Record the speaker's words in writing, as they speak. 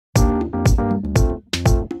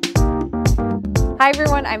Hi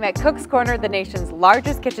everyone, I'm at Cook's Corner, the nation's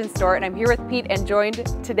largest kitchen store, and I'm here with Pete and joined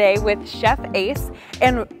today with Chef Ace.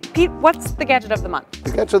 And Pete, what's the gadget of the month?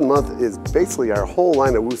 The gadget of the month is basically our whole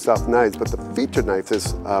line of Wusthof knives, but the featured knife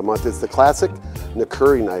this month is the classic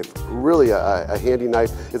Nakuri knife. Really a handy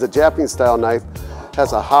knife. It's a Japanese style knife,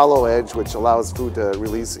 has a hollow edge which allows food to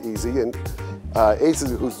release easy. And Ace,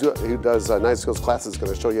 who does knife skills classes, is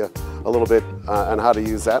going to show you a little bit on how to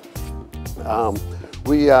use that.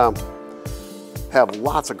 We have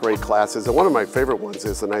lots of great classes, and one of my favorite ones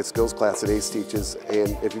is the knife skills class that Ace teaches.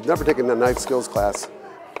 And if you've never taken a knife skills class,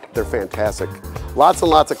 they're fantastic. Lots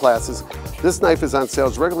and lots of classes. This knife is on sale.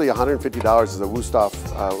 It's regularly $150. It's a Wusthof,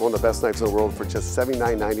 one of the best knives in the world, for just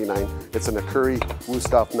 $79.99. It's a Nakuri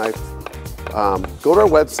Wusthof knife. Go to our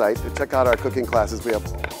website and check out our cooking classes. We have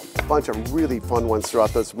a bunch of really fun ones throughout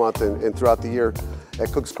this month and throughout the year at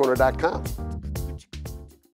cookscorner.com.